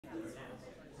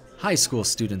High school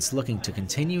students looking to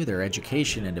continue their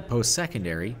education into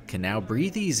post-secondary can now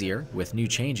breathe easier with new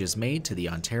changes made to the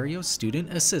Ontario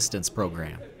Student Assistance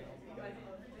Program.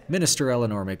 Minister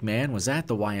Eleanor McMahon was at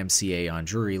the YMCA on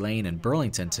Drury Lane in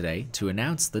Burlington today to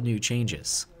announce the new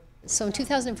changes. So in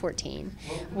 2014,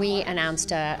 we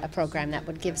announced a program that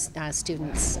would give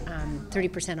students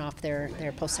 30% off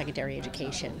their post-secondary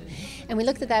education. And we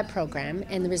looked at that program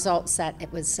and the results that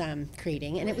it was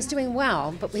creating, and it was doing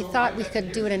well, but we thought we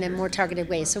could do it in a more targeted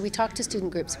way. So we talked to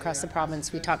student groups across the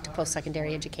province, we talked to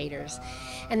post-secondary educators,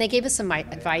 and they gave us some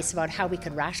advice about how we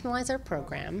could rationalize our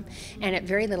program and at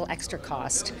very little extra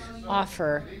cost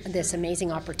offer this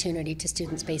amazing opportunity to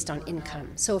students based on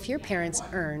income. So if your parents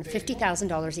earn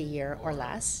 $50,000 a year or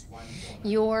less,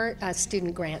 your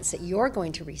student grants that you're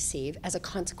going to receive as a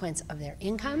consequence of their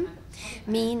income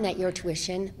mean that your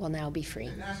tuition will now be free.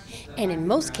 And in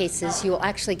most cases, you will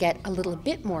actually get a little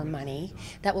bit more money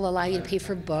that will allow you to pay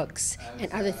for books and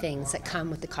other things that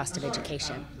come with the cost of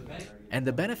education. And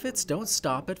the benefits don't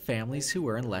stop at families who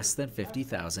earn less than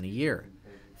 $50,000 a year.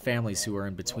 Families who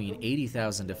earn between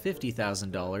 $80,000 to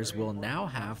 $50,000 will now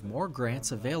have more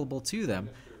grants available to them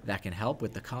that can help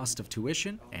with the cost of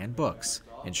tuition and books,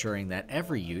 ensuring that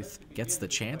every youth gets the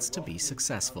chance to be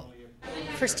successful.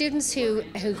 For students who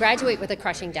graduate with a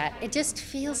crushing debt, it just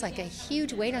feels like a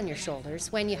huge weight on your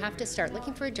shoulders when you have to start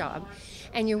looking for a job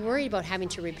and you're worried about having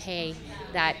to repay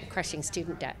that crushing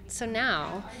student debt. So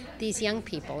now, these young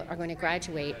people are going to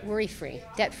graduate worry-free,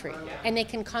 debt-free, and they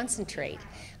can concentrate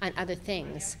on other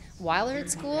things while they're at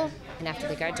school and after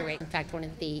they graduate. In fact, one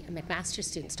of the McMaster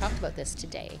students talked about this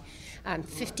today.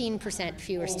 15%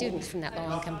 fewer students from that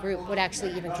low-income group would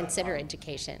actually even consider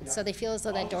education. So they feel as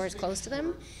though that door is closed to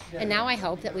them. And now I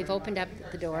hope that we've opened up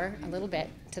the door a little bit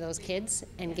to those kids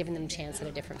and given them a chance at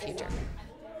a different future.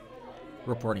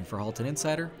 Reporting for Halton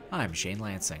Insider, I'm Shane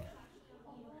Lansing.